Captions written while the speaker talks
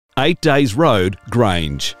8 Days Road,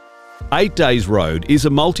 Grange. 8 Days Road is a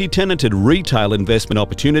multi-tenanted retail investment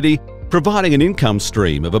opportunity providing an income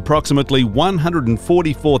stream of approximately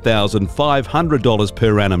 $144,500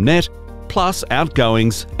 per annum net, plus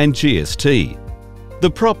outgoings and GST.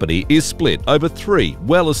 The property is split over 3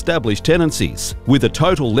 well-established tenancies with a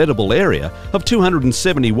total lettable area of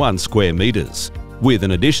 271 square metres, with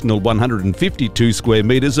an additional 152 square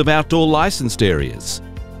metres of outdoor licensed areas.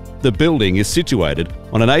 The building is situated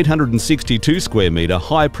on an 862 square metre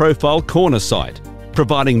high-profile corner site,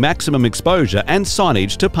 providing maximum exposure and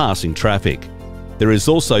signage to passing traffic. There is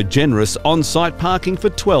also generous on-site parking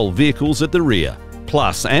for 12 vehicles at the rear,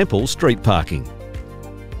 plus ample street parking.